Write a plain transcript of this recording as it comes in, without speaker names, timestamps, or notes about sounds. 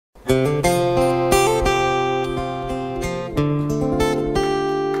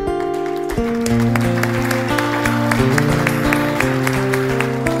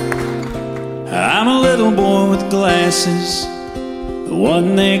glasses, the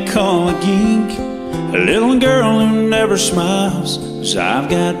one they call a geek, a little girl who never smiles, 'cause I've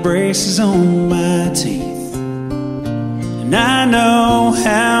got braces on my teeth. And I know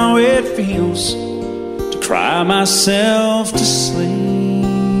how it feels to cry myself to sleep.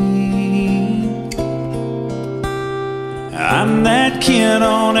 I'm that kid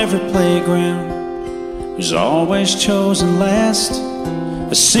on every playground who's always chosen last,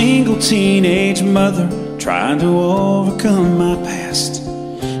 a single teenage mother trying to overcome my past.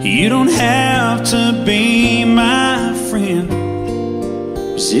 You don't have to be my friend.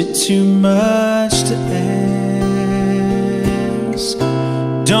 Is it too much to ask?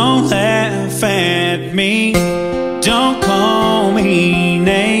 Don't laugh at me, don't call me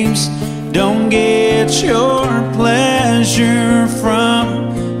names, don't get your pleasure from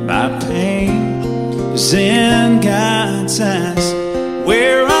my pain. 'Cause in God's eyes,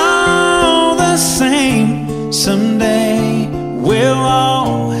 we're all the same. Someday we'll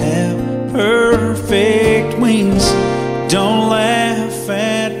all have perfect wings. Don't laugh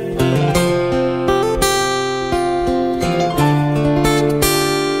at me.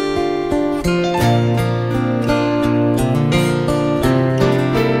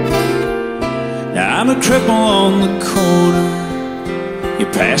 Now I'm a cripple on the corner, you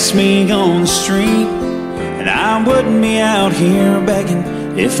pass me on the street, and I wouldn't be out here begging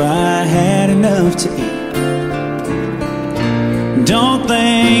if I had enough to eat. Don't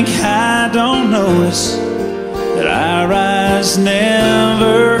think I don't notice that our eyes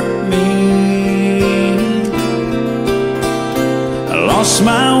never meet. I lost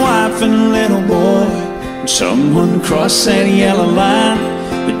my wife and little boy, and someone crossed that yellow line.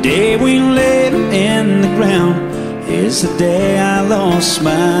 The day we laid them in the ground is the day I lost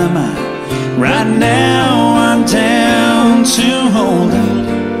my mind. Right now I'm down to holding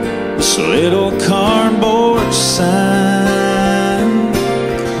this little cardboard sign.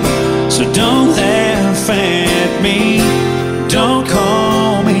 So don't laugh at me, don't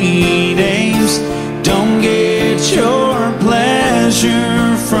call me names, don't get your pleasure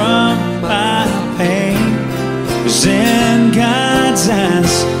from my pain. 'Cause in God's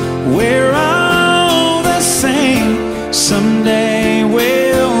eyes, we're all the same. Someday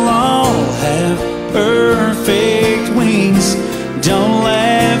we'll all have perfect wings. Don't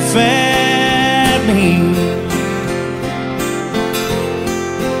laugh at me.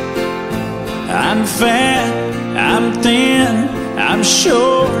 I'm fat, I'm thin, I'm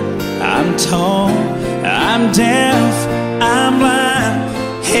short, I'm tall, I'm deaf, I'm blind.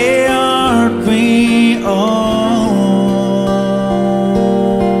 Hey, aren't we all?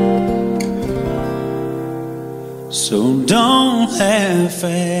 So don't laugh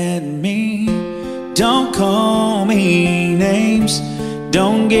at me, don't call me names,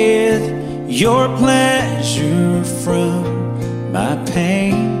 don't get your pleasure from my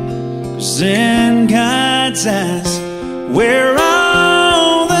pain. 'Cause in God's eyes, we're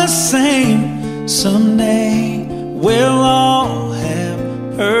all the same. Someday we'll all have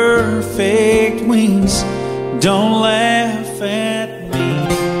perfect wings. Don't laugh at me.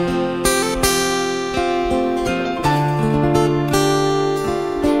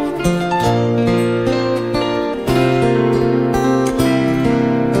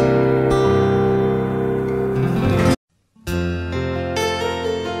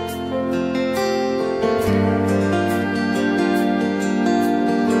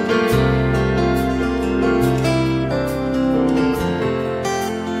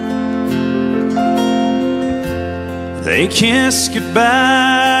 They kissed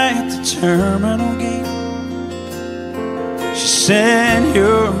goodbye at the terminal gate. She said,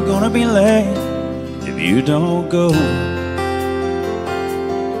 "You're gonna be late if you don't go."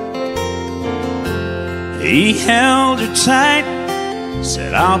 He held her tight,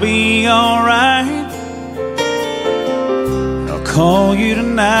 said, "I'll be alright. I'll call you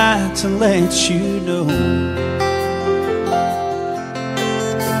tonight to let you know."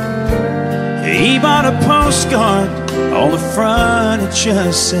 He bought a postcard, on the front it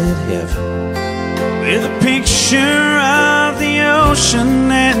just said heaven, with a picture of the ocean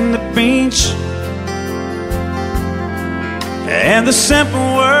and the beach, and the simple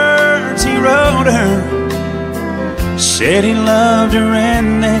words he wrote her said he loved her, and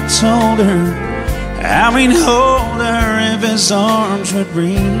they told her how he'd hold her if his arms would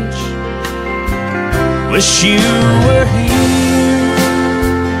reach. Wish you were here,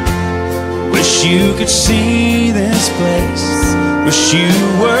 wish you could see this place, wish you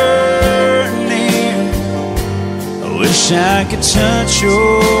were near, I wish I could touch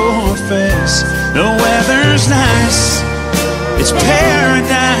your face. The weather's nice, it's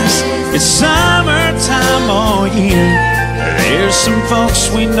paradise, It's summertime all year. There's some folks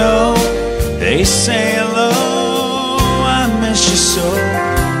we know, they say hello, I miss you so,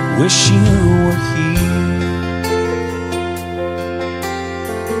 wish you were here.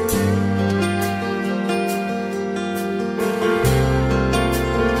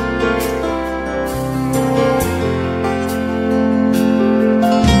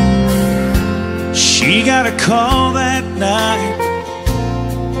 She got a call that night,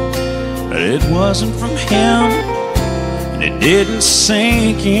 but it wasn't from him, and it didn't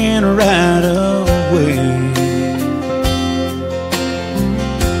sink in right away.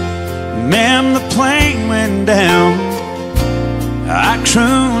 Ma'am, the plane went down, I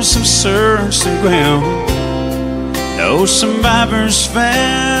cruised some search the ground, no survivors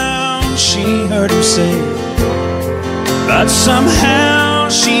found, she heard him say. But somehow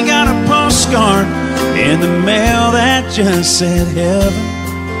she got a postcard in the mail that just said heaven,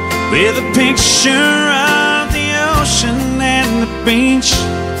 with a picture of the ocean and the beach,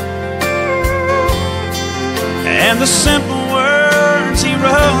 and the simple words he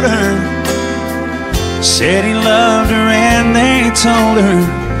wrote her said he loved her, and they told her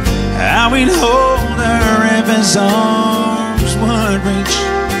how he'd hold her if his arms would reach.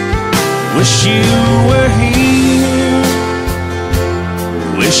 Wish you were here,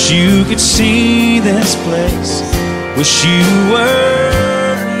 wish you could see this place, wish you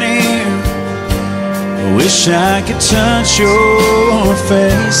were near, wish I could touch your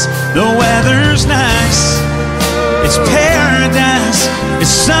face. The weather's nice, it's paradise, it's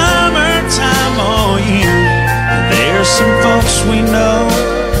summertime all year. There's some folks we know,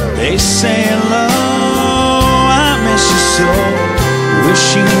 they say hello, I miss you so, wish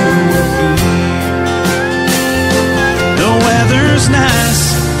you were here. The weather's nice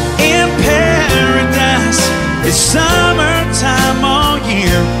in paradise, it's summertime all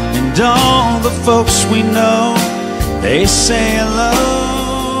year. And all the folks we know, they say hello,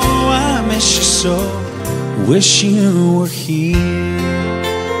 I miss you so, wish you were here.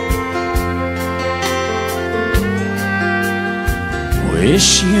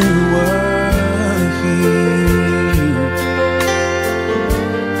 Wish you were here.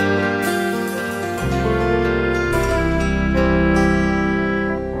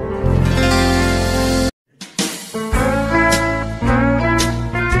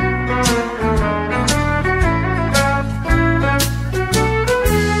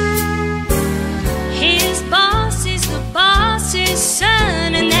 His boss is the boss's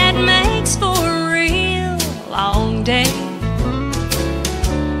son, and that makes for a real long day.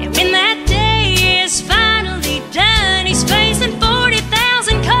 And when that day is finally done, he's facing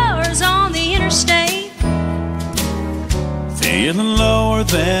 40,000 cars on the interstate. Feeling lower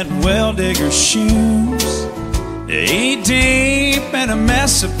than well digger's shoes, knee deep in a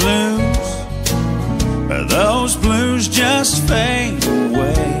mess of blues. But those blues just fade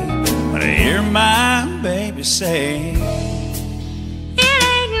away when I hear my baby say, It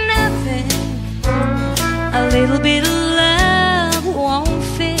ain't nothing, a little bit of love won't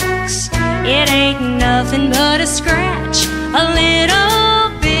fix. It ain't nothing but a scratch, a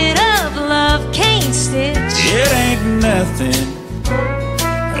little bit of love can't stitch. it ain't nothing,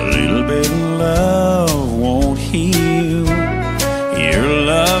 a little bit of love won't heal. Your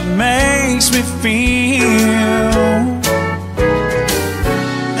love makes me feel,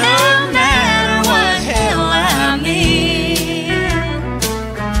 no matter what hell I'm in,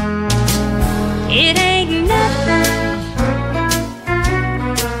 It ain't nothing.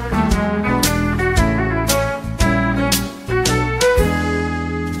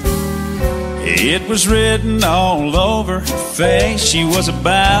 it was written all over her face. She was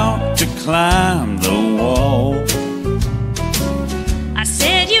about to climb the wall. I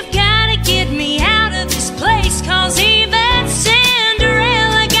said, you've gotta get me out of this place, 'cause even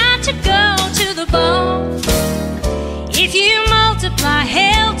Cinderella got to go to the ball. If you multiply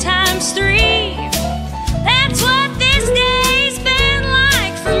hell times 3, that's what this day's been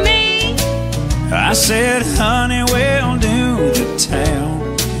like for me. I said, honey, we'll do the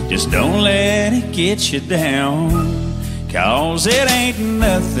town, just don't let it get you down, 'cause it ain't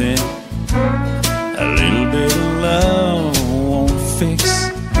nothing, a little bit of love won't fix.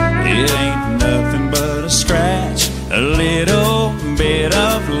 It ain't nothing but a scratch, a little bit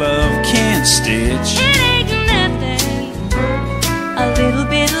of love can't stitch. It ain't nothing, a little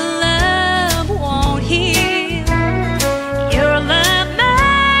bit of love won't heal. Your love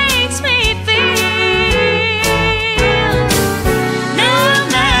makes me feel, no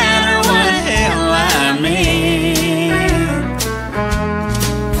matter what hell I'm in,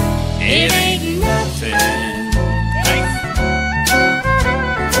 it ain't nothing. Hey.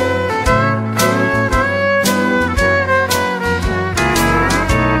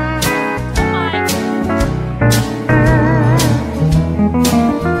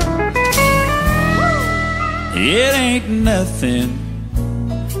 nothing.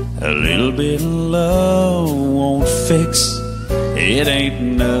 A little bit of love won't fix. It ain't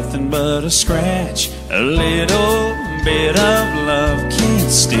nothing but a scratch. A little bit of love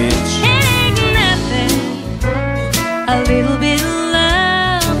can't stitch. It ain't nothing. A little bit of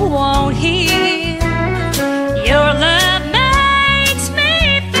love won't heal. Your love makes me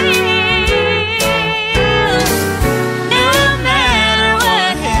feel no matter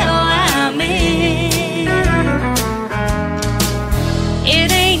what hell I'm in. It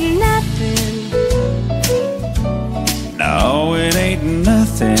ain't nothing. No, it ain't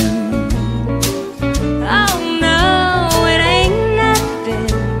nothing. Oh no, it ain't nothing.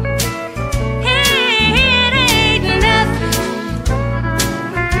 It ain't nothing.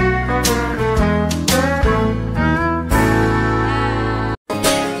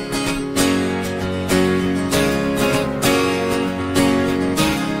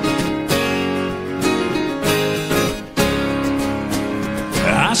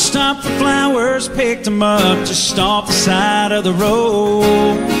 I stopped for flowers, picked them up just off the side of the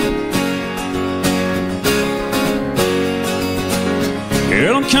road.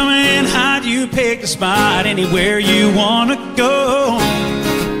 Girl, I'm coming hot, you pick a spot anywhere you wanna go.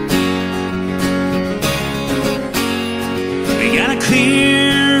 We got a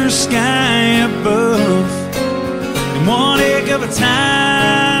clear sky above, and one heck of a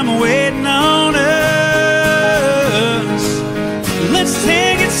time waiting on us. Let's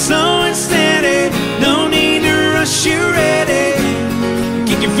take it slow and steady, no need to rush, you ready.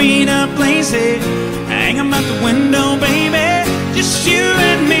 Kick your feet up, lazy, hang 'em out the window, baby. Just you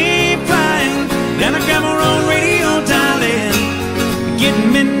and me flying down the gravel road, radio dialing, getting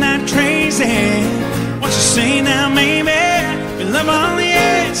midnight crazy. What you say now, maybe? We love on the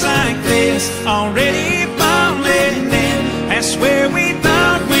edge like this, already falling in. That's where we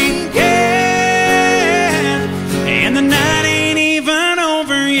thought we'd get, and the night ain't even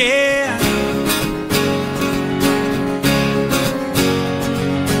over yet.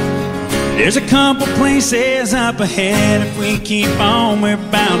 There's a couple places up ahead. If we keep on, we're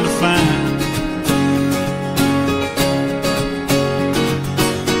bound to find.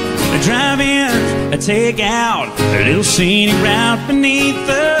 A drive-in, a take-out, a little scenic route beneath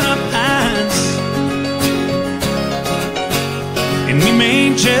the pines. And we may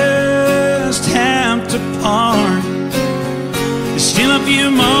just have to part. There's still a few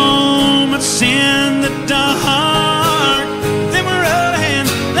moments in the dark. Then we're rolling,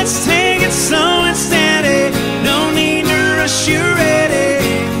 let's take it slow and steady. No need to rush, you ready.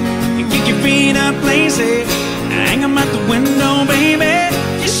 You kick your feet up, lazy, hang 'em out the window, baby.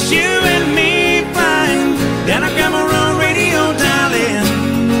 Just you and me flying down a gravel road, radio dialing,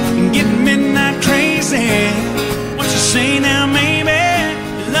 getting midnight crazy. What you say now, maybe?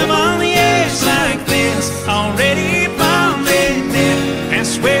 Love on the edge like this, already falling in.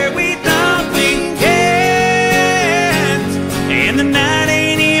 That's where we thought we'd get, and the night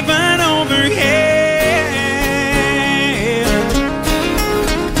ain't even over yet.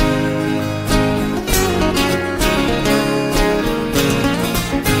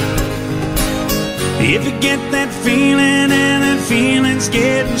 If you get that feeling and that feeling's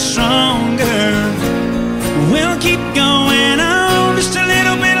getting stronger, we'll keep going on just a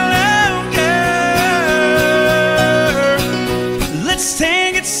little bit longer. Let's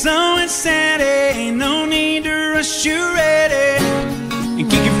take it slow and steady, no need to rush, you ready. You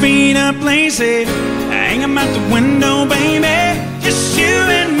kick your feet up, lazy, hang 'em out the window, baby. Just you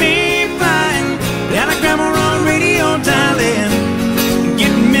and me flying down a gravel road, radio dialing,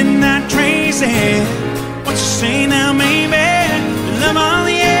 getting midnight crazy. What you say now, maybe? Love on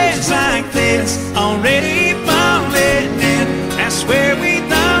the edge like this, already falling in. That's where we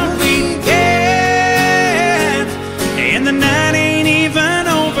thought we'd get, and the night ain't even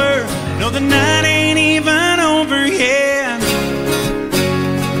over. No, the night ain't even over yet.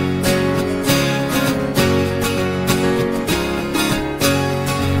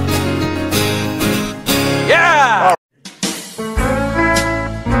 Yeah!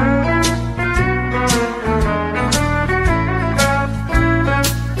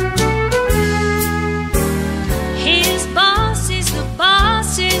 His boss is the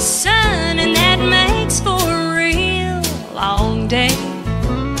boss's son, and that makes for a real long day.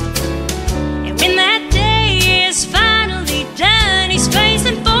 And when that day is finally done, he's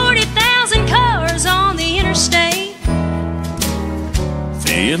facing 40,000 cars on the interstate.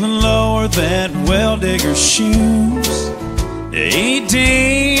 Feeling lower that well-digger's shoes, eight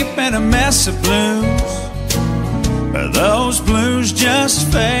deep and a mess of blues. But those blues just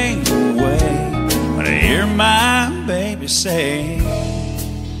fade away when I hear my baby say,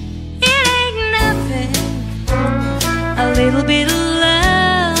 It ain't nothing. A little bit of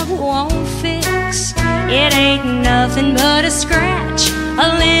love won't fix. It ain't nothing but a scratch. A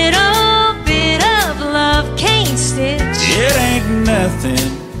little bit of love can't stitch. It ain't nothing.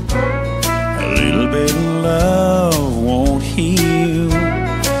 A little bit of love won't heal.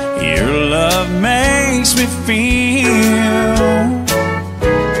 Your love makes me feel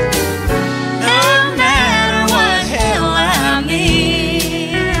no matter what hell I'm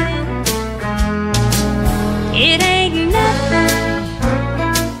in, It ain't nothing.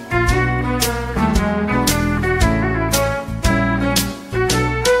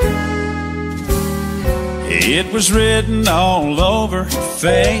 It was written all over her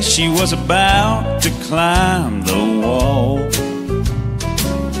face. She was about to climb the wall.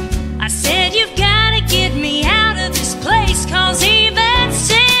 I said, you've got to get me out of this place, 'cause even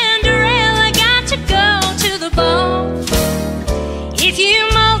Cinderella got to go to the ball. If you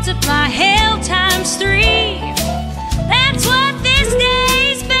multiply hell times 3, that's what this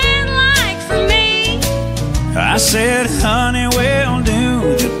day's been like for me. I said, honey, we'll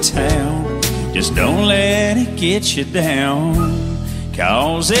do the town. Just don't let it get you down,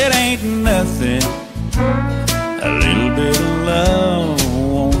 'cause it ain't nothing. A little bit of love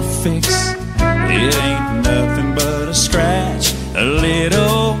won't fix. It ain't nothing but a scratch. A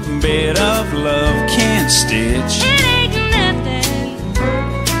little bit of love can't stitch. It ain't nothing.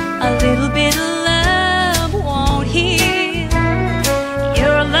 A little bit of love won't heal.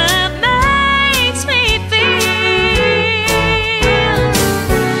 Your love makes me feel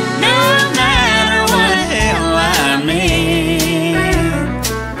no matter what hell I'm in,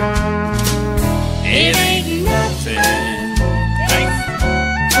 It ain't nothing.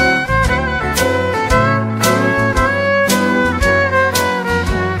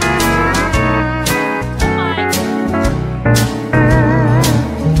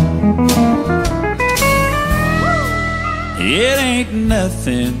 It ain't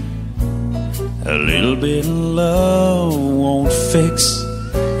nothing. A little bit of love won't fix.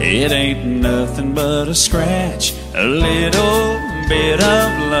 It ain't nothing but a scratch. A little bit of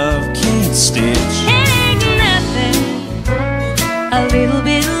love can't stitch. It ain't nothing. A little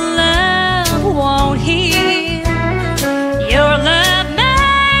bit of love won't heal. Your love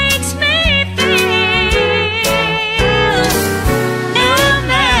makes me feel no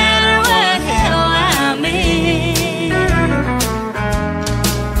matter what hell I'm in,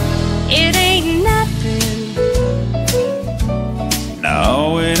 it ain't nothing. No,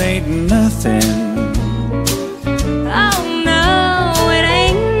 it ain't nothing. Oh no, it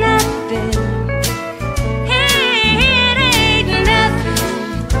ain't nothing. It ain't nothing.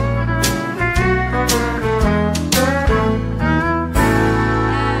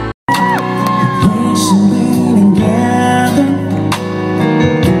 Patiently together,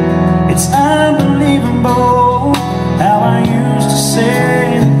 it's unbelievable how I used to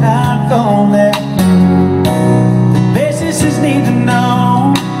say that I'd go there. The businesses need to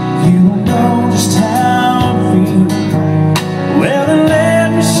know. You don't know just how I feel. Well, then let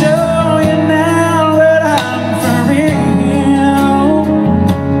me show you now that I'm for real.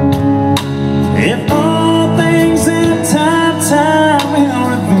 If all things in time will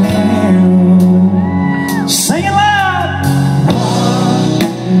reveal. Sing it loud!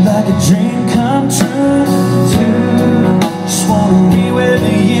 1, like a dream come true. 2, just wanna be with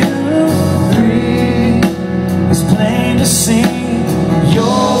you. 3, it's plain to see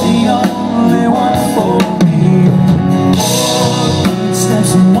you're the only one for me. 4,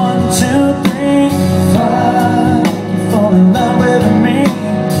 steps in 1, 2, 3, 5, you fall in love with me.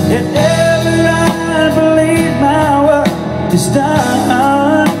 If ever I believe my work is done,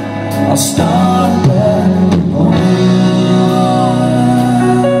 I'll start back home.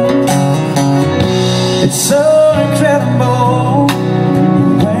 It's so incredible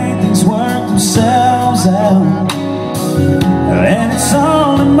the way things work themselves out. And it's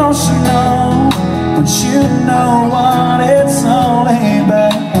all emotional, but you know what it's all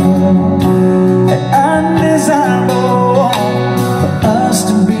about. And undesirable for us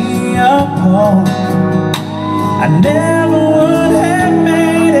to be apart. I never would have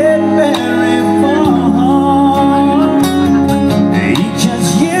made it very far, because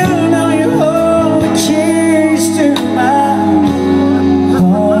you know you hold the keys to my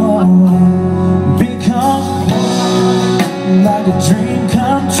heart. Because like a dream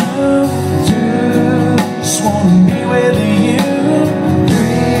come true. 2, just wanna be with you.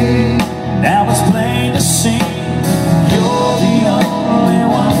 3, now it's plain to see you're the only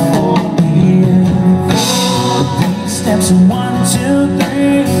one for me. 4, steps in 1, 2,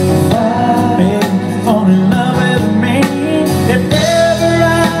 3, 5, baby, fall in love with me. If ever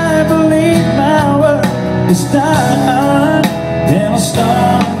I believe my work is done,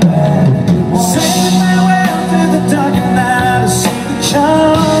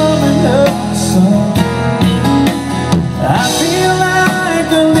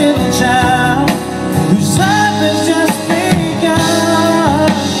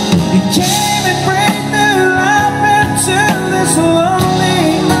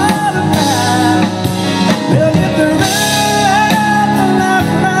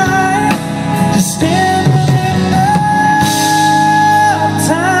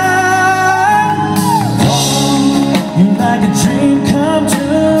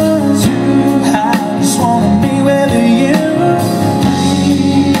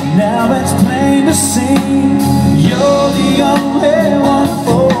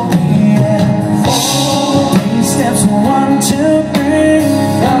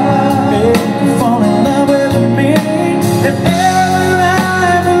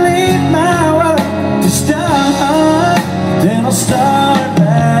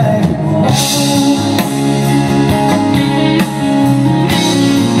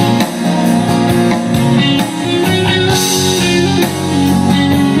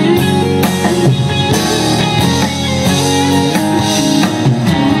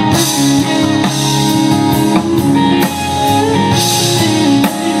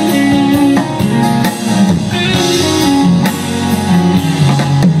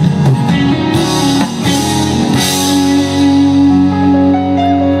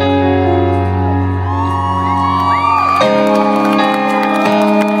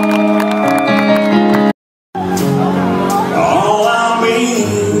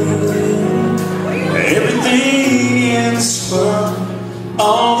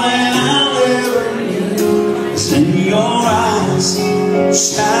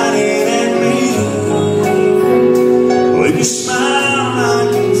 shining at me. When you smile, I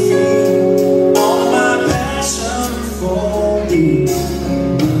can feel all my passion for you.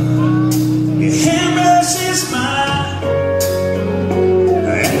 Your hairbrush is mine,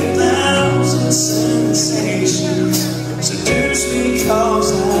 and 1,000 sensations seduce me 'cause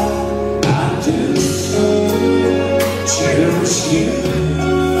I do cherish you.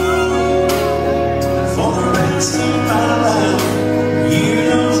 For the rest of my life, you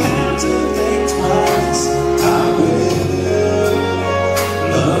don't have to think twice. I will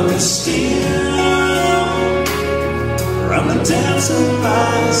love you still. From the depths of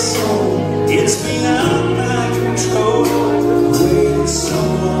my soul, it's beyond my control. Waited so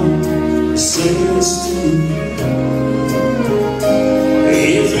long to say this to you.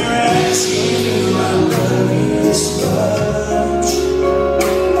 If you're asking me, I love you this much,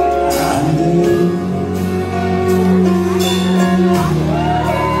 I do.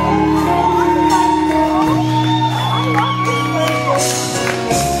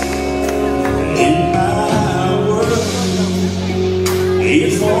 In my world,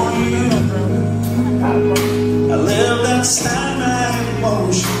 for you, I lived outside my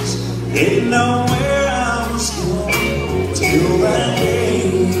emotions, didn't know where I was going, till that day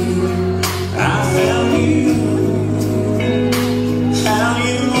I found you. How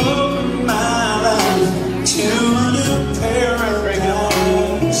you opened my life to a new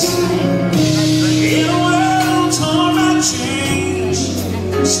paradise. In a world torn by change,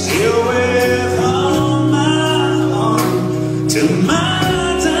 still with all my heart, till my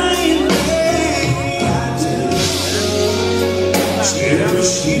dying day I do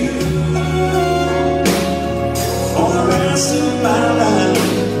cherish you. For the rest of my life,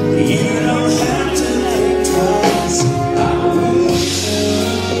 you don't have to think twice. I will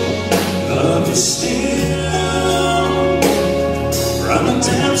love you still. From the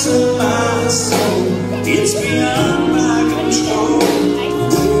depths of my soul, it's beyond my control.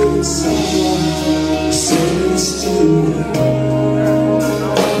 Waited so long to say this to you.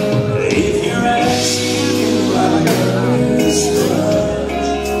 If you're asking you, I love you this much.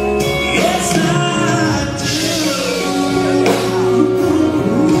 Yes, I do.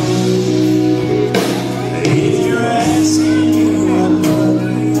 If you're asking you, I love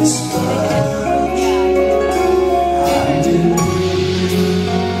you this much, I do.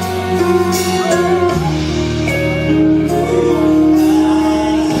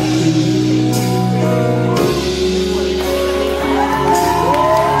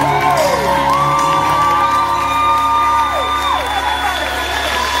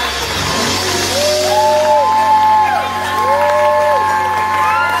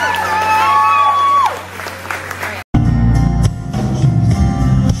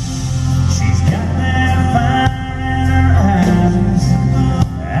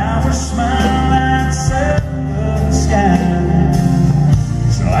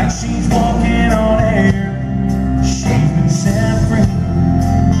 She's walking on air. She's been set free.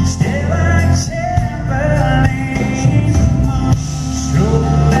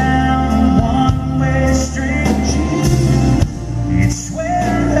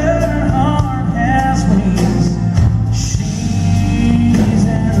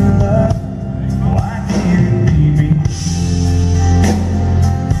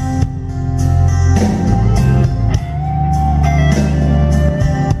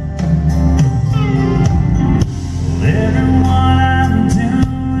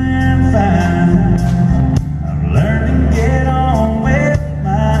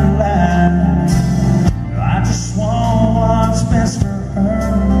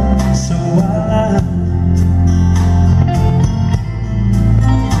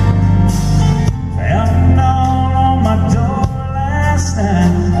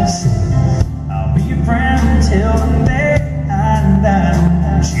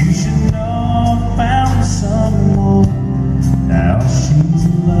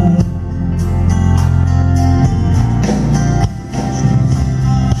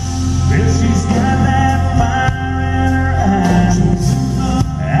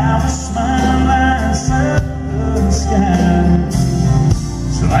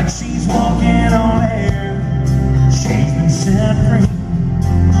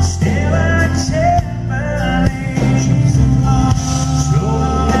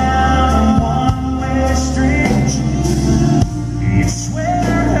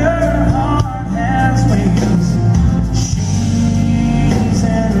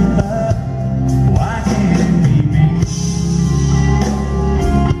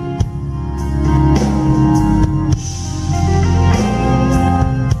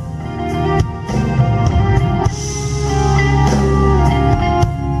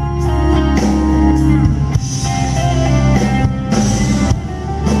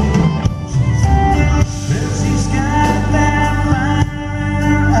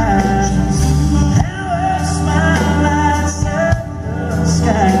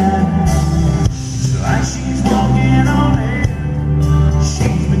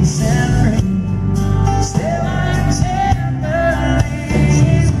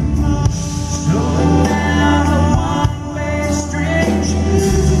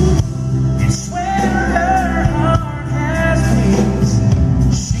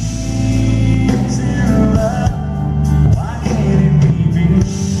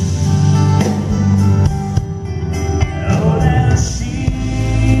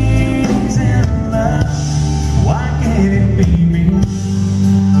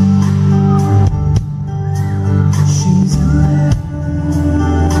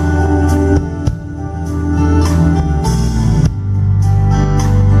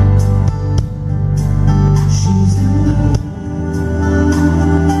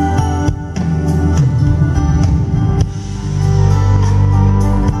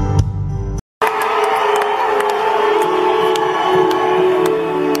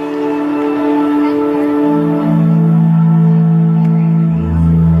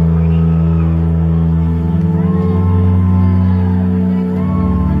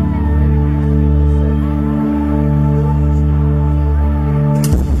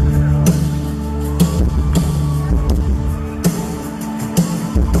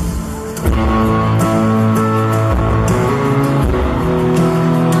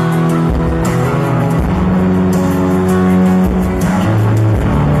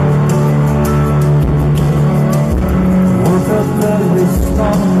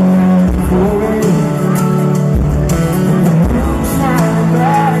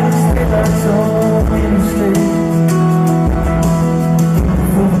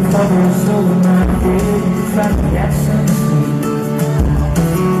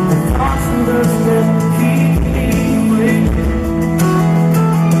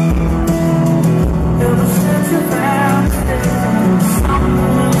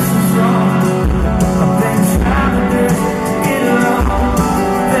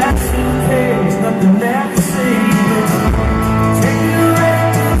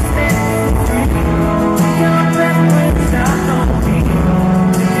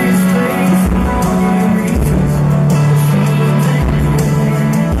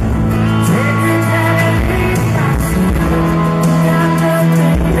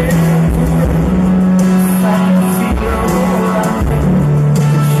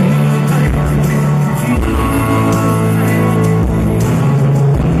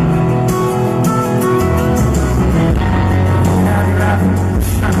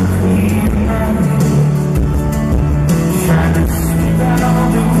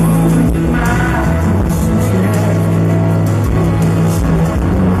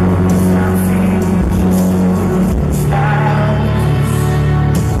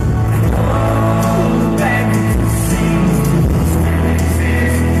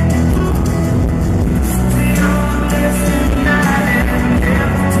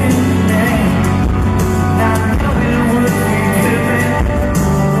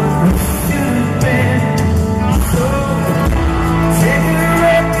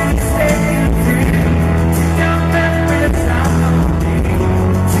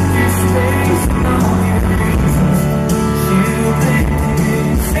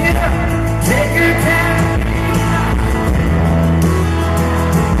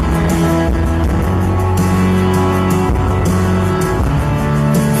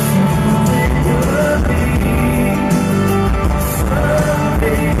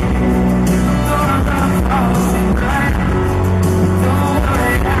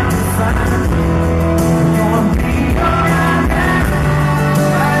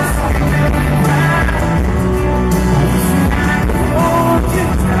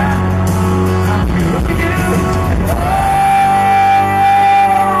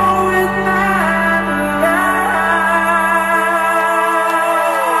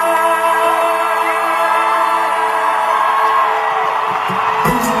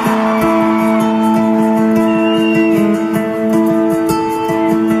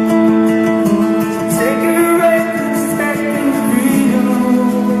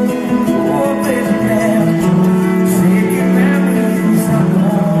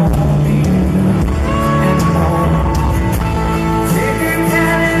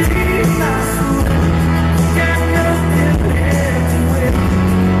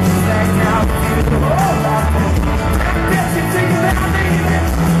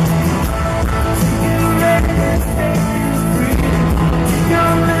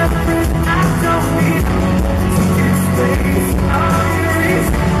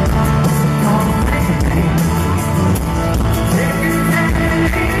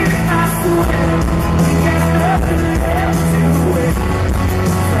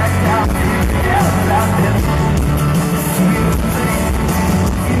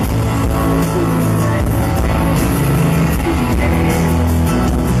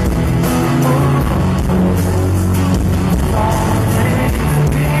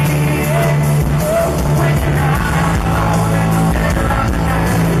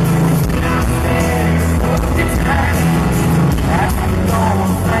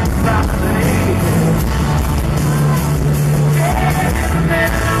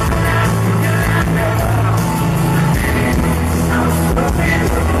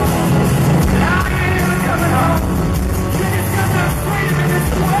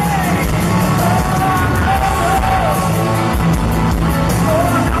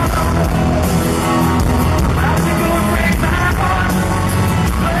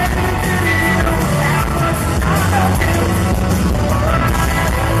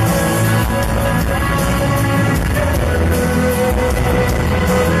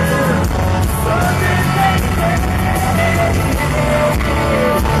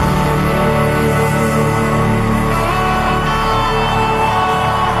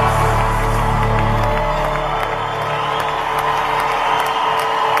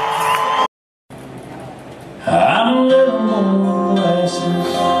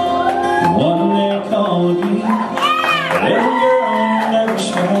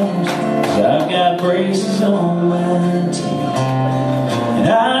 braces on my teeth, and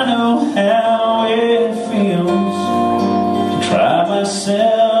I know how it feels to try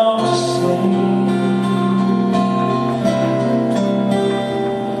myself to save.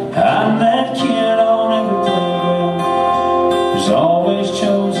 I'm that kid on every playground who's always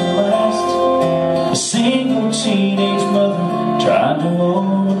chosen last, a single teenage mother tried to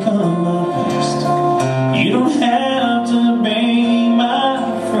overcome my past. You don't have to be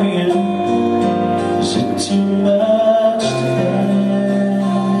my friend. Is it too much to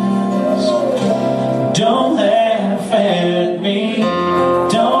ask? Don't laugh at me.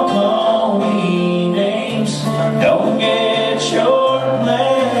 Don't call me names. Don't get your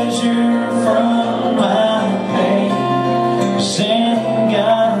pleasure from my pain. 'Cause in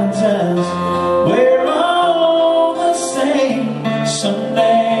God's eyes, we're all the same.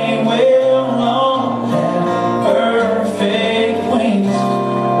 Someday we'll all have perfect wings.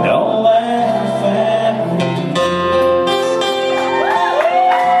 Don't laugh at me.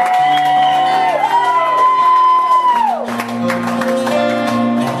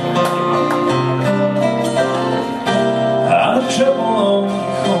 Out of trouble on the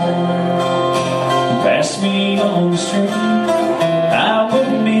corner, pass me on the street. I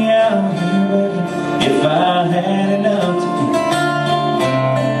wouldn't be out here waiting if I had enough to eat.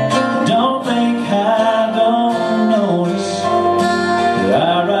 Don't think I don't notice that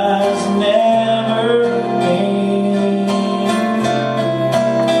our eyes never meet.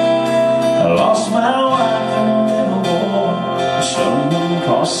 I lost my wife and a little boy. Someone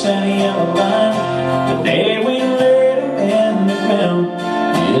crossed that yellow line. The day we laid him in the ground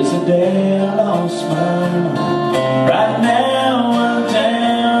is the day I lost my mind. Right now I'm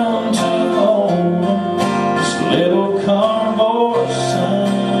down to hold this little cardboard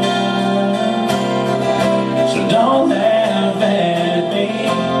sign. So don't laugh at me.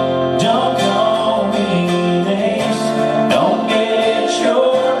 Don't call me names. Don't get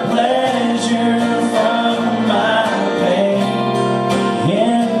your pleasure from my pain.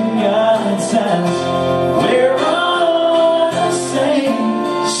 In God's eyes, we're all the same.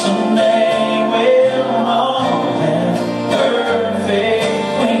 Someday we'll all have perfect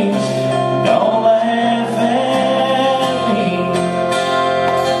wings. Don't laugh at me.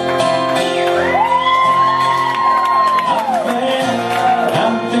 I'm fat,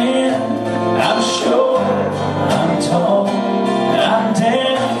 I'm thin, I'm short, I'm tall, I'm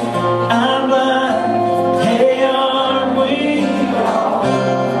deaf, I'm blind. Hey, aren't we all?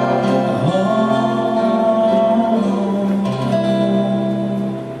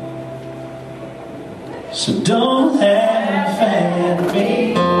 So don't laugh at me.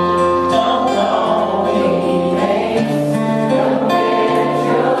 Don't call me names. Don't get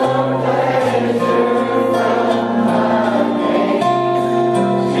your pleasure from my pain.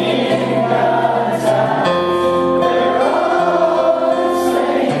 In God's eyes, we're all the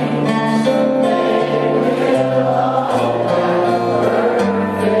same. Someday we'll all have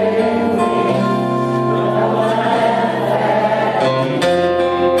perfect wings. Don't laugh at me.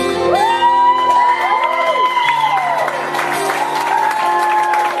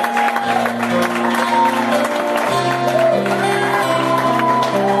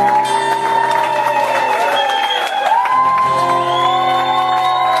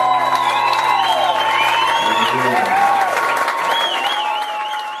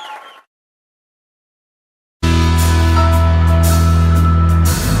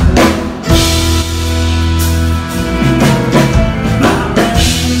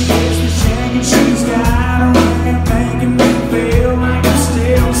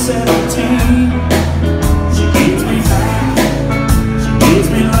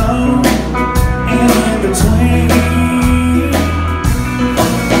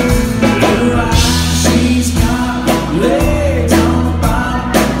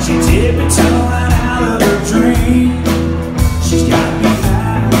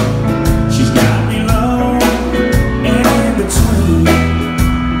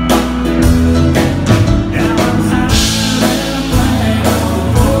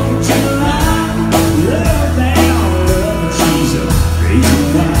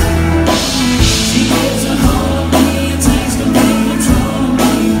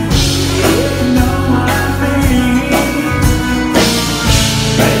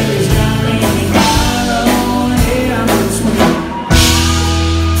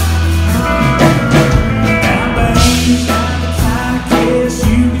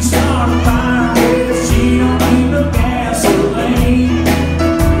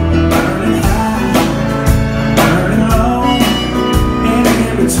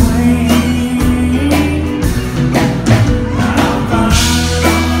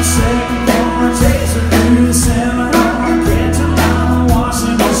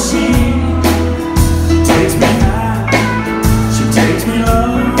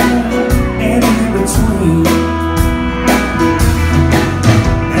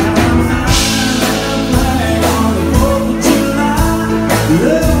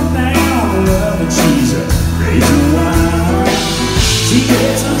 reason why she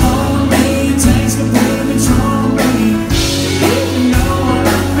gets a hold of me, takes complete control of me. If you know what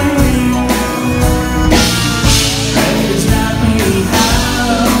I mean, baby's got me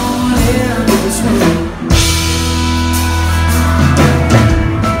high in between.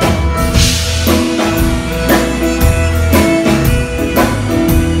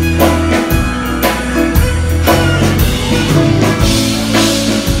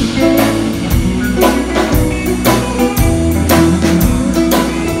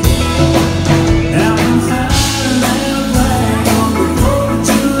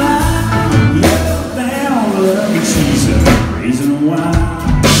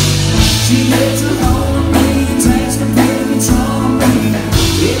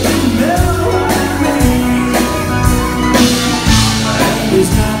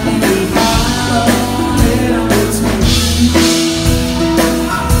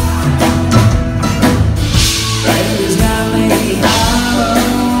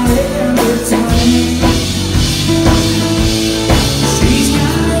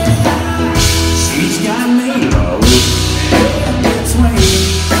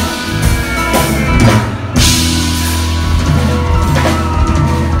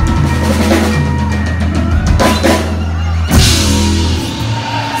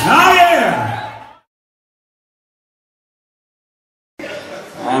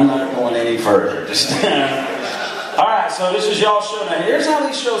 I'm not going any further. Just all right, so this is y'all's show. Now, here's how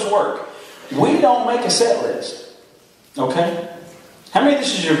these shows work. We don't make a set list. Okay? How many of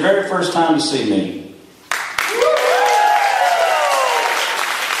this is your very first time to see me?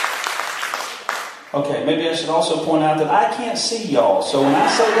 Okay, maybe I should also point out that I can't see y'all. So when I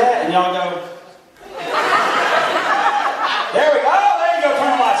say that and y'all go, there we go. Oh, there you go.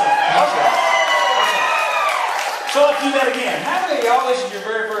 Turn the lights on. Okay. So let's do that again. How many of y'all, this is your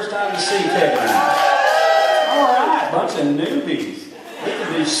very first time to see Kevin and I? All right, bunch of newbies. We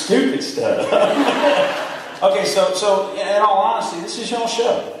can do stupid stuff. Okay, so in all honesty, this is y'all's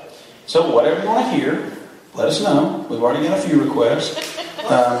show. So whatever you want to hear, let us know. We've already got a few requests.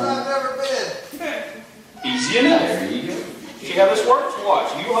 I've never been. Easy enough. There you go. See how this works?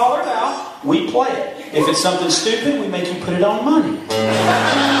 Watch. You holler it out. We play it. If it's something stupid, we make you put it on money.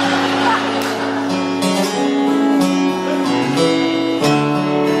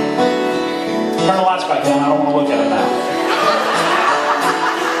 Turn the lights back down. I don't want to look at it now.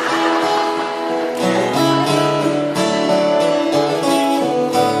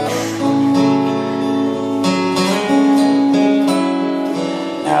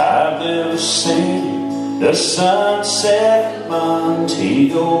 I've never seen the sunset in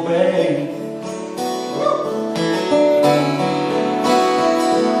Montego Bay.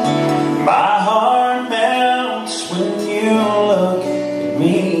 My heart melts when you look at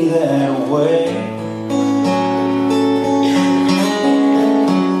me that way.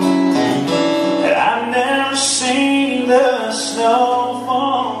 And I've never seen the snow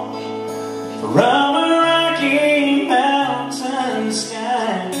fall from a rocky mountain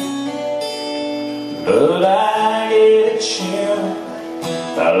sky, but I get a chill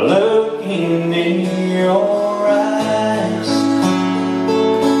by looking in your eyes.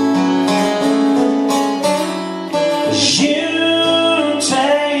 'Cause you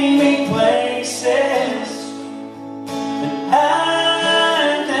take me places that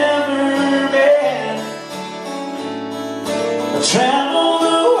I've never been. I travel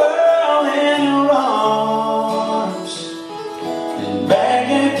the world in your arms and back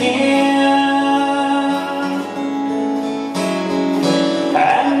again. I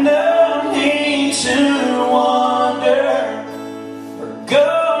don't need to wander or go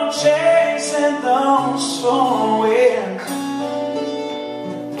chasing those four winds,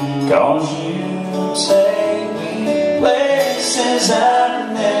 'cause you take me places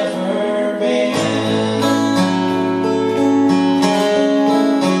I've never been.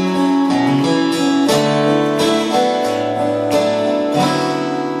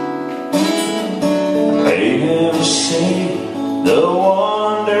 They never see the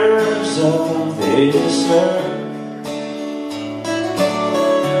wonders of this earth.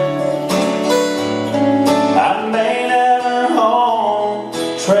 I may never hold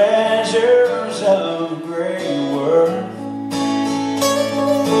treasures of great worth,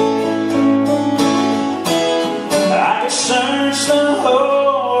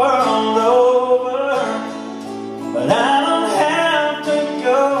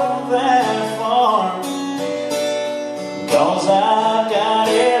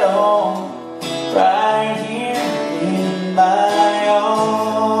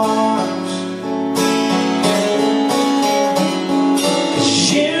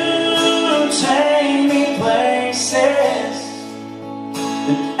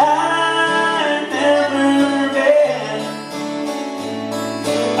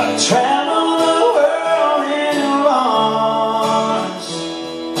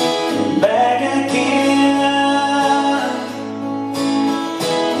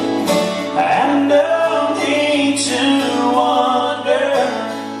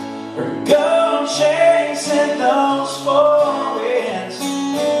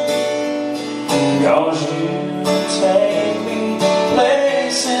 'cause you take me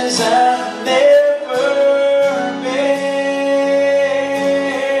places I've never been.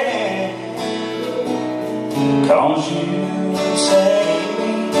 'Cause you take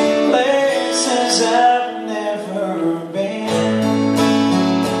me places I've never been.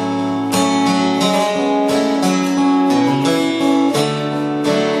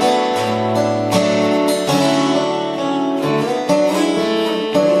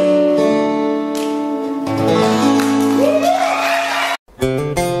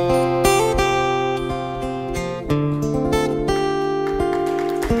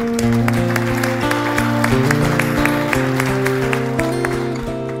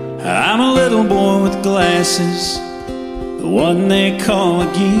 I'm a little boy with glasses, the one they call a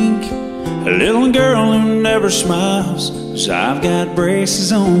geek, a little girl who never smiles, 'cause I've got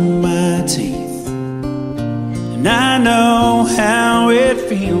braces on my teeth. And I know how it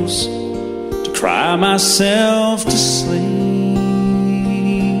feels to cry myself to sleep.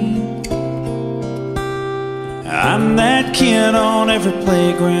 I'm that kid on every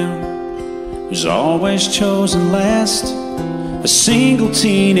playground who's always chosen last, a single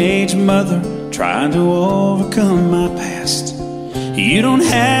teenage mother trying to overcome my past. You don't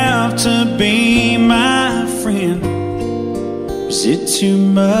have to be my friend. Is it too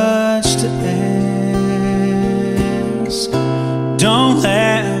much to ask? Don't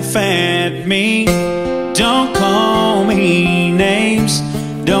laugh at me, don't call me names,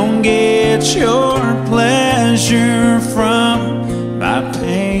 don't get your pleasure from my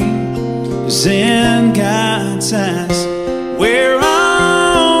pain. 'Cause in God's eyes we're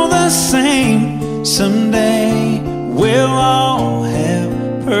all the same. Someday we'll all have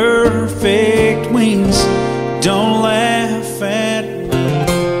perfect wings. Don't laugh at me.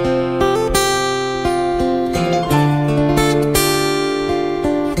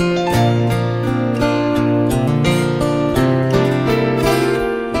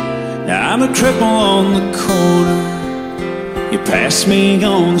 Now I'm a cripple on the corner, you pass me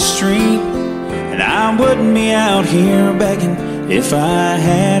on the street, and I wouldn't be out here begging if I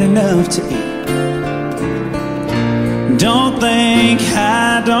had enough to eat. Don't think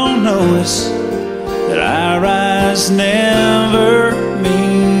I don't notice that our eyes never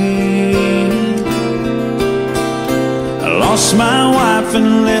meet. I lost my wife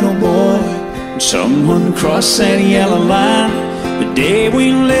and little boy, and someone crossed that yellow line. The day we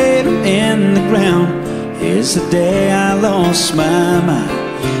laid them in the ground is the day I lost my mind.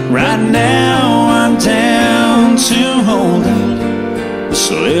 Right now I'm down to holding this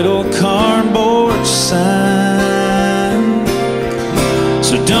little cardboard sign.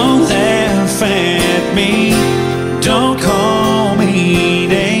 So don't laugh at me, don't call me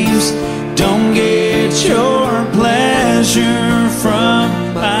names, don't get your pleasure from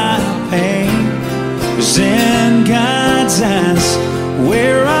my pain. 'Cause in God's eyes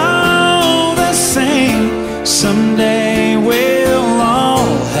we're all the same. Someday we'll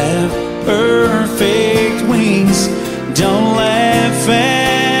all have perfect wings. Don't laugh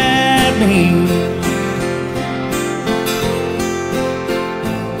at me.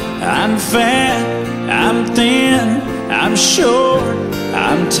 I'm fat, I'm thin, I'm short,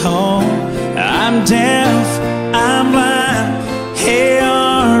 I'm tall, I'm deaf, I'm blind. Hey,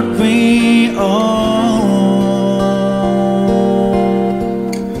 aren't we all?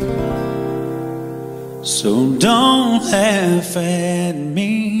 So don't laugh at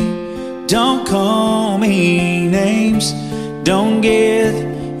me, don't call me names, don't get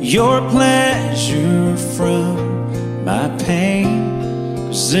your pleasure from my pain.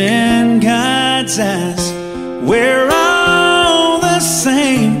 'Cause in God's eyes we're all the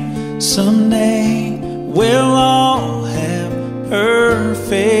same. Someday we'll all have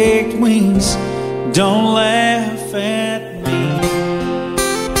perfect wings. Don't laugh at me.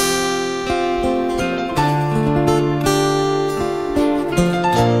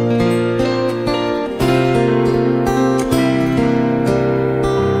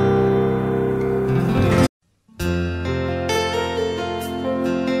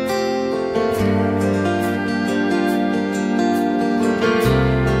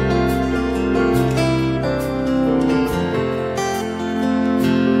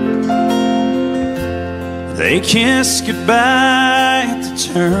 They kissed goodbye at the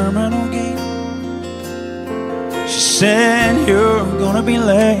terminal gate. She said, "You're gonna be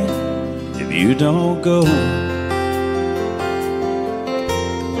late if you don't go."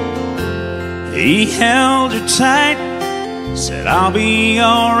 He held her tight, said, "I'll be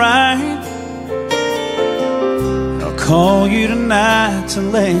alright. I'll call you tonight to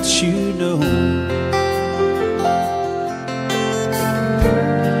let you know."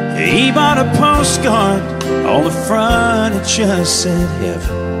 He bought a postcard on the front, it just said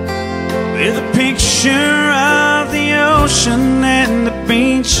heaven, with a picture of the ocean and the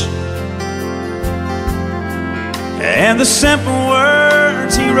beach, and the simple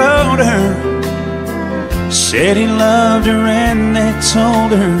words he wrote her said he loved her, and they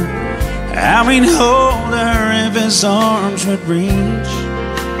told her how he'd hold her if his arms would reach.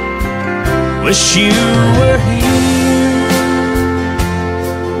 Wish you were here,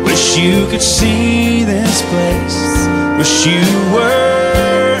 wish you could see this place, wish you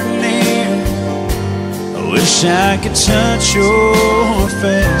were near, I wish I could touch your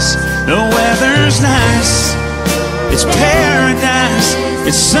face. The weather's nice, it's paradise,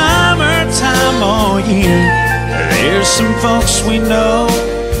 it's summertime all year. There's some folks we know,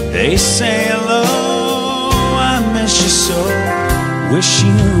 they say hello, I miss you so, wish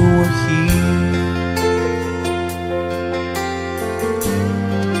you were here.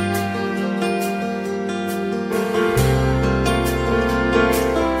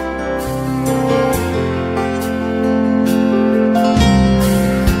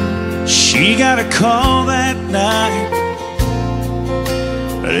 She got a call that night,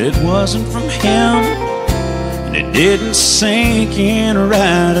 but it wasn't from him, and it didn't sink in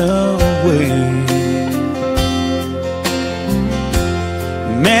right away.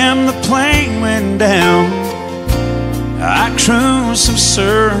 Man, the plane went down, I cruised some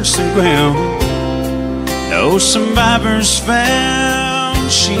search the ground, no survivors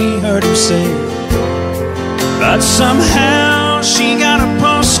found, she heard him say. But somehow she got a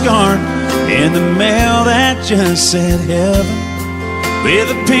postcard in the mail that just said heaven, with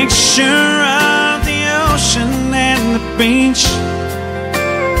a picture of the ocean and the beach,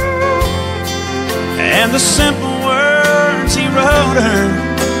 and the simple words he wrote her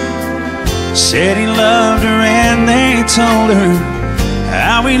said he loved her, and they told her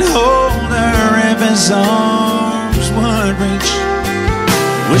how he'd hold her if his arms would reach.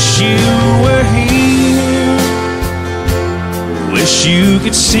 Wish you were here, wish you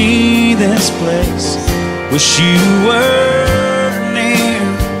could see this place, wish you were near,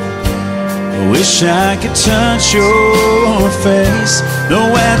 wish I could touch your face. The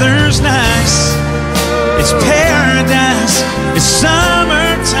weather's nice, it's paradise, it's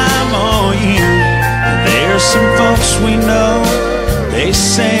summertime all year. There's some folks we know, they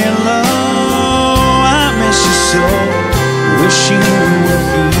say hello, I miss you so, wish you were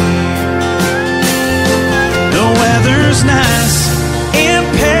here. The weather's nice in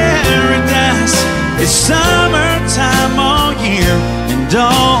paradise, it's summertime all year, and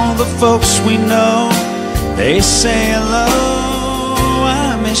all the folks we know, they say hello,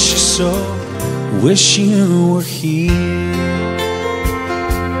 I miss you so, wish you were here.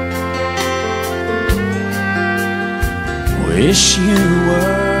 Wish you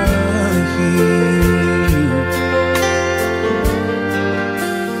were here.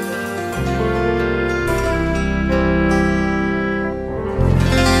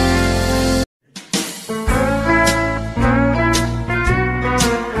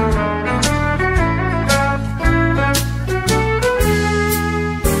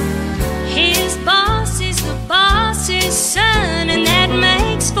 His boss is the boss's son, and that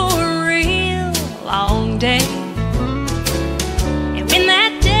makes for a real long day. And when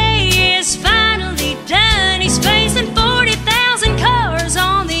that day is finally done, he's facing 40,000 cars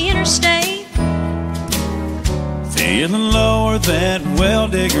on the interstate. Feeling lower than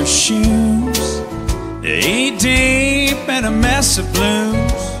well-digger's shoes, knee deep in a mess of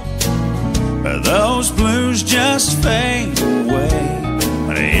blues, but those blues just fade away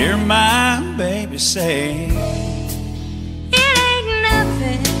when I hear my baby say, It ain't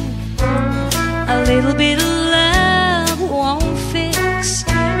nothing, a little bit of love won't fix.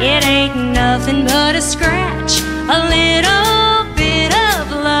 It ain't nothing but a scratch, a little bit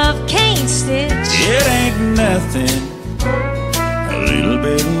of love can't stitch. it ain't nothing, a little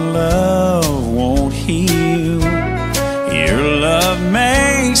bit of love won't heal. Your love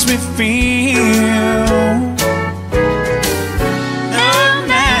makes me feel, no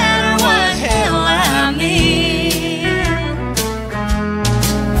matter what hell I'm in,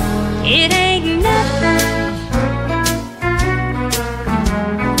 It ain't nothing.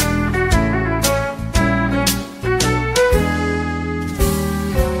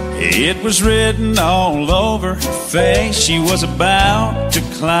 it was written all over her face. She was about to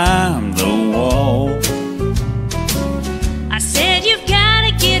climb the wall. I said, You've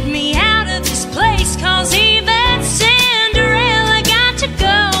gotta get me out of this place, 'cause even Cinderella got to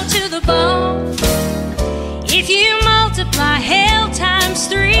go to the ball. If you multiply hell times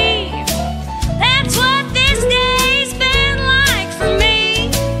 3, that's what this day's been like for me.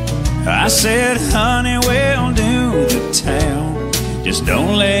 I said, honey, we'll do the town. Just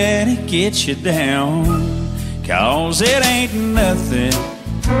don't let it get you down, 'cause it ain't nothing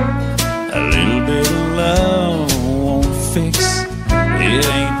a little bit of love won't fix. It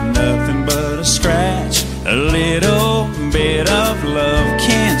ain't nothing but a scratch a little bit of love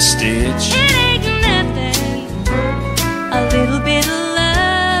can't stitch. It ain't nothing a little bit of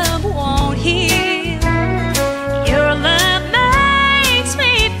love won't heal. Your love makes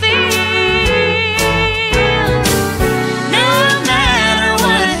me feel no matter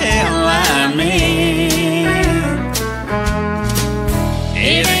what hell I'm in,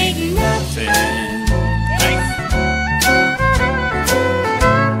 it ain't nothing.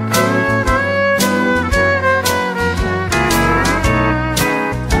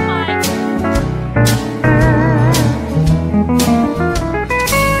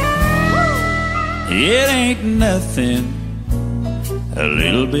 It ain't nothing a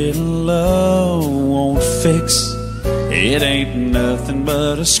little bit of love won't fix. It ain't nothing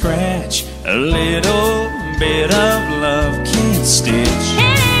but a scratch a little bit of love can't stitch.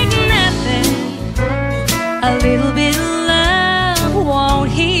 It ain't nothing a little bit of love won't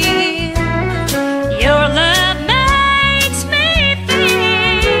heal. Your love makes me feel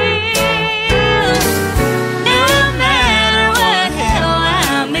no matter what hell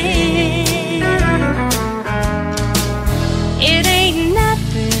I'm in, it ain't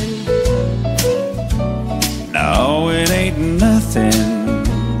nothing. No, it ain't nothing.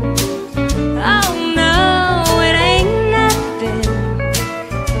 Oh no, it ain't nothing.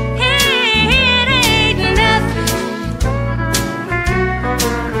 It ain't nothing.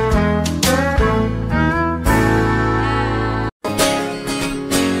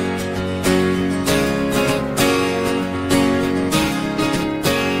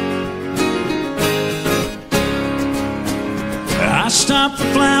 I stopped for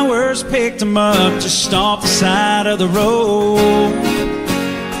flowers, picked them up just off the side of the road.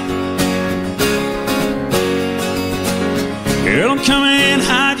 Girl, I'm coming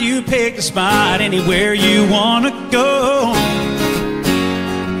hot, you pick a spot anywhere you wanna go.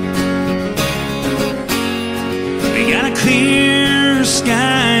 We got a clear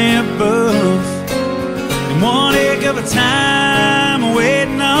sky above and one heck of a time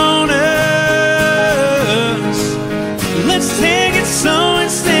waiting on us. Let's take it slow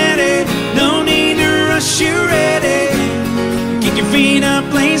and steady, no need to rush, you ready. Kick your feet up,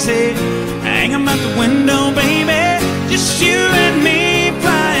 lazy, hang 'em out the window, baby. Just you and me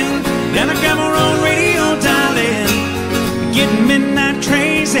flying down the grammar on radio, darling. Getting midnight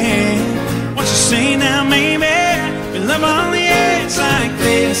crazy. What you say now, maybe? We love on the edge like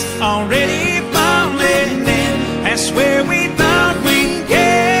this, already falling in. That's where we thought we'd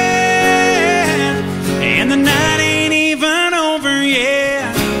get, and the night ain't even over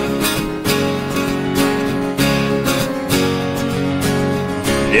yet.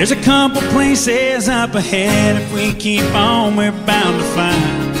 There's a couple places up ahead. If we keep on, we're bound to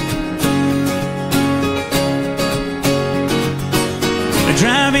find. A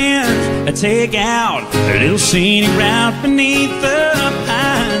drive-in, a take-out, a little scenic route beneath the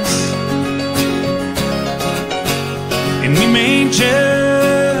pines. And we may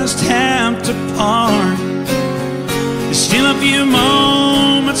just have to part. There's still a few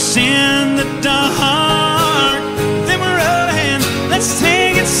moments in the dark. Then we're rolling, let's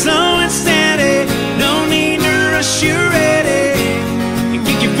take it slow and steady. No need to rush, you ready. You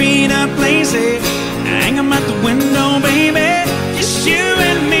kick your feet up, lazy, hang 'em out the window, baby. Just you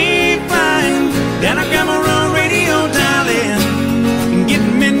and me flying down a grammar on radio, darling. And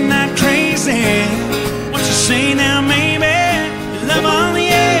getting midnight crazy. What you say now, maybe? Love on the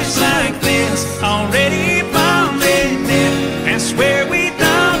edge like this, already falling in. That's where we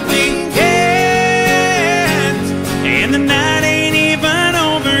thought we'd get, and the night ain't even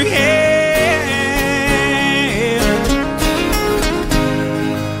over yet.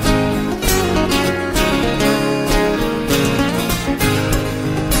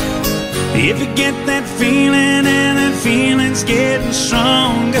 If you get that feeling and that feeling's getting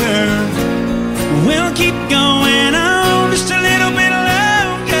stronger, we'll keep going on just a little bit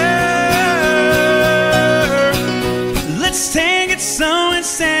longer. Let's take it slow and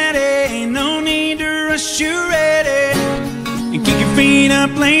steady, no need to rush, you ready. And kick your feet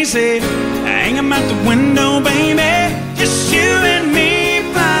up, lazy, hang 'em out the window, baby. Just you and me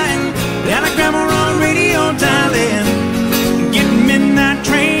flying down a grammar on radio, darling. Getting midnight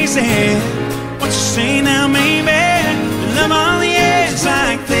crazy. What you say now, maybe? Love on the edge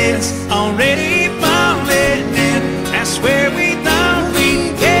like this, already falling in. That's where we thought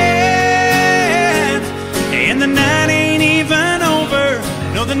we'd get, and the night ain't even over.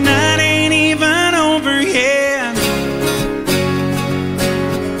 No, the night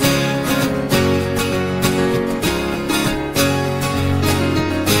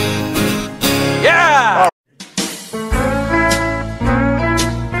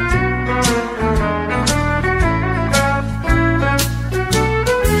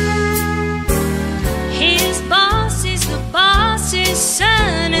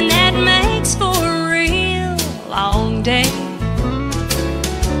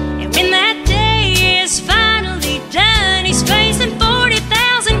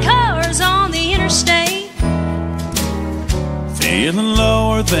feeling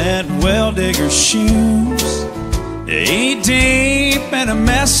lower than well-digger's shoes, deep in a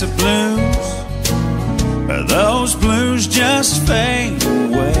mess of blues. But those blues just fade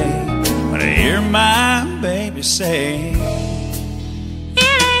away when I hear my baby say,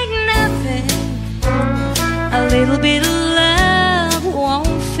 it ain't nothing a little bit of love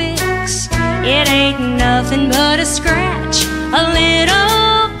won't fix. It ain't nothing but a scratch a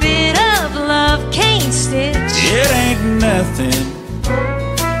little bit of love can't stitch. It ain't nothing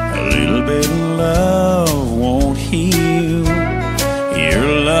a little bit of love won't heal.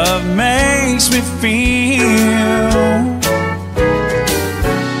 Your love makes me feel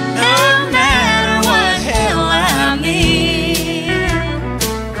no matter what hell I'm in,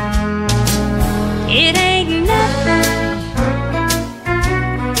 it ain't nothing.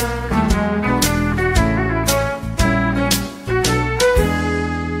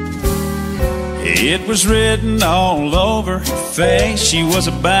 It was written all over her face. She was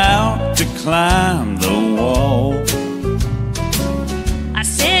about to climb the wall. I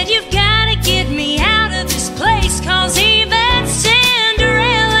said, you've got to get me out of this place, 'cause even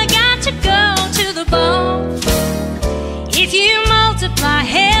Cinderella got to go to the ball. If you multiply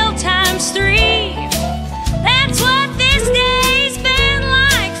hell times 3, that's what this day's been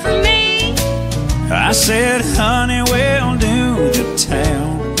like for me. I said, honey, we'll do the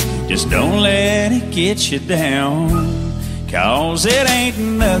town, just don't let it get you down, 'cause it ain't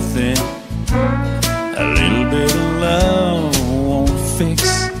nothing a little bit of love won't fix.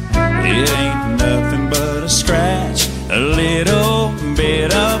 It ain't nothing but a scratch a little bit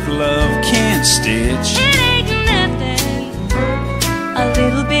of love can't stitch. It ain't nothing a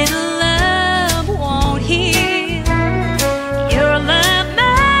little bit of love won't heal. Your love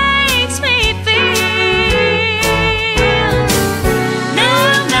makes me feel no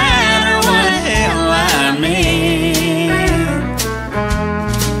matter what hell I'm in,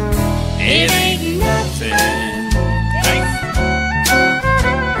 it ain't nothing.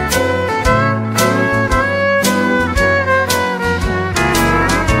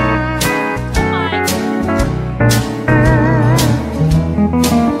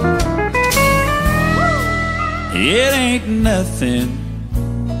 It ain't nothing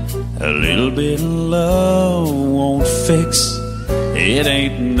a little bit of love won't fix. It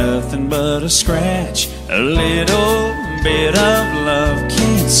ain't nothing but a scratch a little bit of love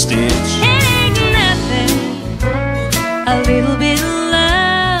can't stitch. It ain't nothing a little bit of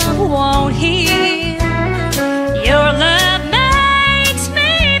love won't heal. Your love makes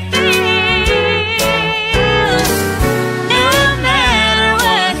me feel no matter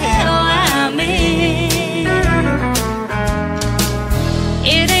what hell I'm in,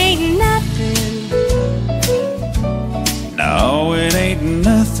 it ain't nothing. No, it ain't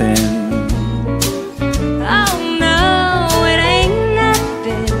nothing. Oh no, it ain't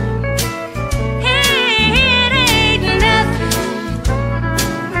nothing. It ain't nothing.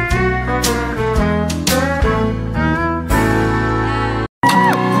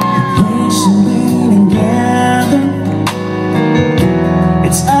 Patiently together,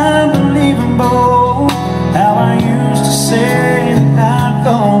 it's unbelievable how I used to say that I'd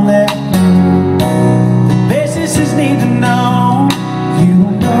go there. The businesses need to know, you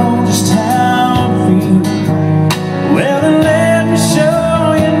know just how I feel. Well, then let me show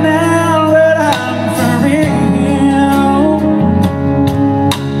you now that I'm for real.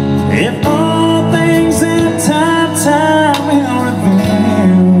 If all things in time will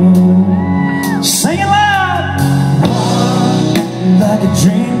reveal. Sing it loud! 1, like a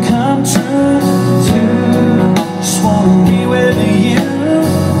dream come true. 2, just wanna be with you.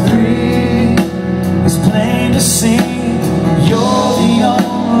 3, it's plain to see you're the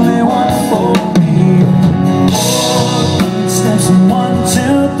only one for me. 4, steps in 1,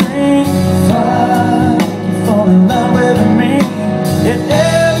 2, 3, 5, you fall in love with me. If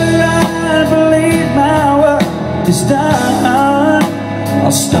ever I believe my work is done,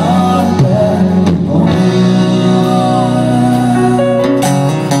 I'll start back on.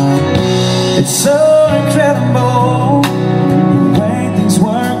 It's so incredible the way things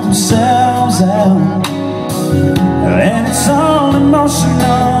work themselves out, and it's all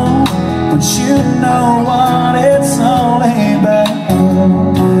emotional, but you know what it's all about.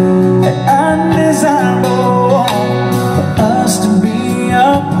 And undesirable for us to be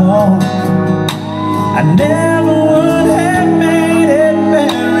apart. I never would have made it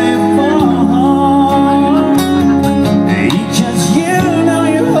very far, because you know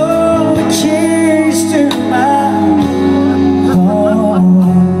you hold the keys to my heart.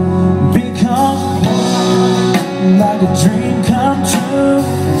 Because 1, like a dream come true.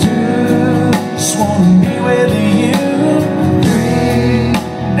 2, just wanna be with you. 3,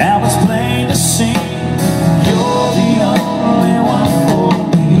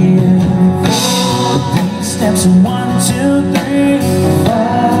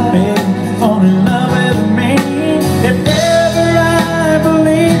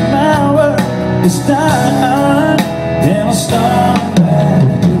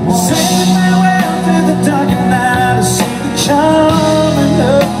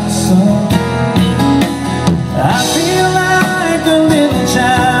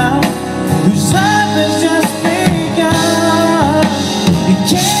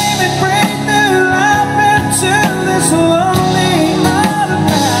 me breathe new life into this lonely heart of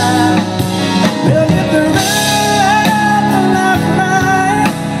mine. We'll get through the life right,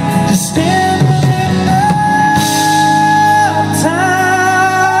 just stand with it all time.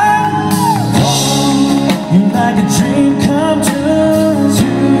 Oh, you're like a dream come true.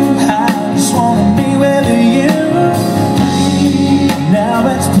 I just wanna be with you. Now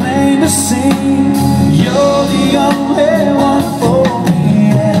it's plain to see you're the only one for me.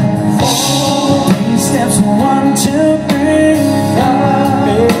 And 4 steps, 1, 2, 3.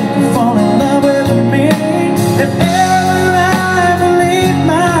 Fall in love with me. If ever I ever leave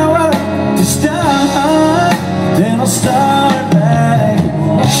my world to start, then I'll start back.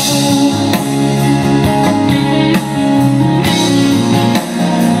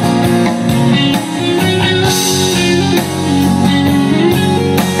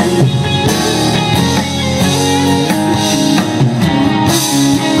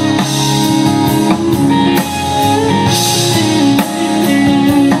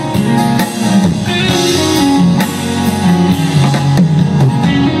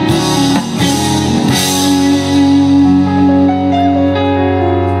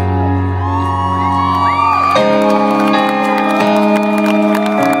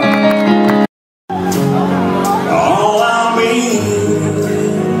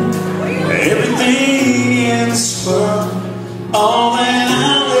 All that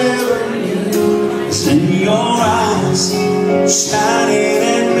I'll ever need is in your eyes, shining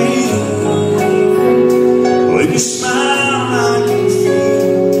at me. When you smile, I can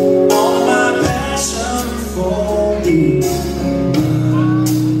feel all my passion for you.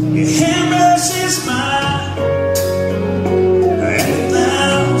 Your handbrush is mine, and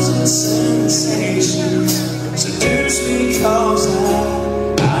 1,000 sensations seduce me 'cause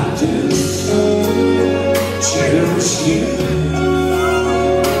I do cherish you.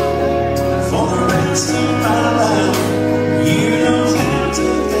 For the rest of my life, you don't have to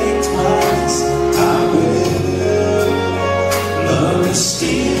think twice. I will love you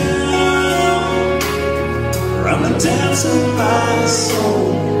still. From the depths of my soul,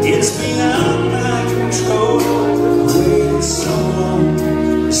 it's beyond my control. Waited so long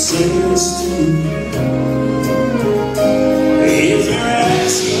to say this to you. If you're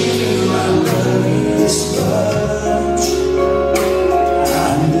asking me, I love you this much, I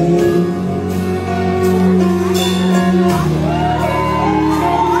do.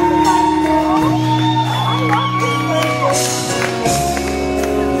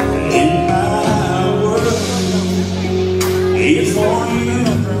 In my world, here for you,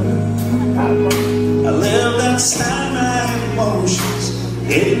 I lived outside my emotions,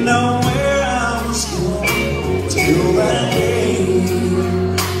 didn't know where I was going till that day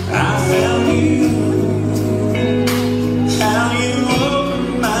I found you. How you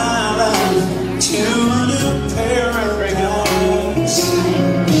opened my life to a new paradise.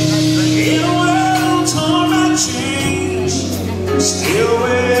 In a world torn by change, still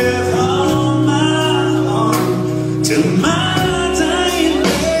with all my heart till my dying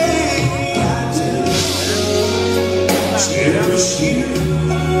day. I do cherish you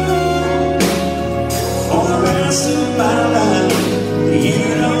for the rest of my life.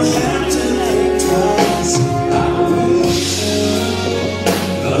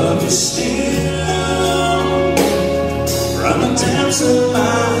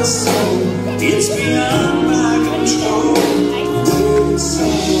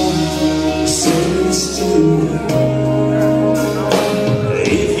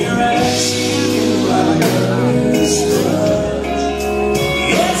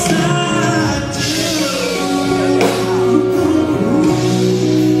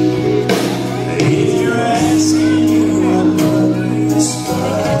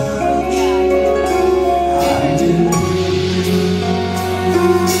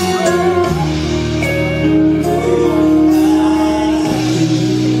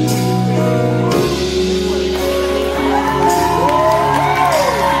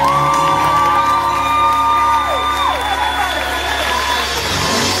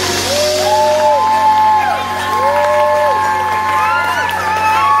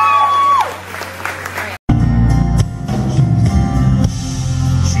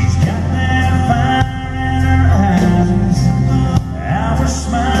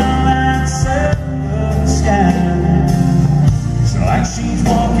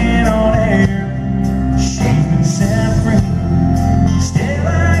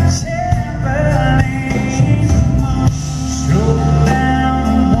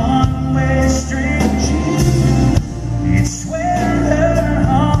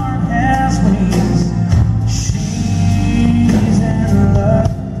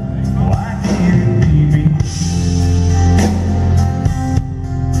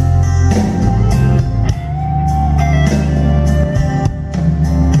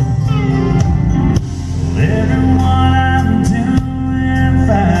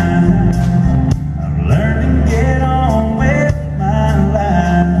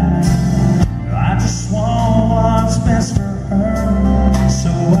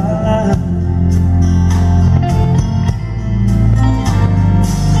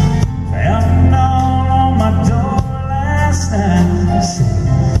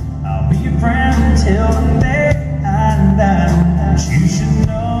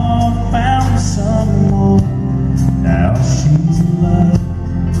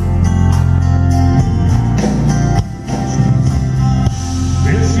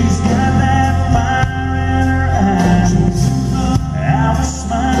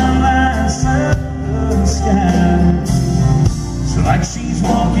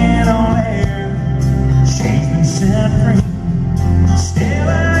 walking on air. She's been set free.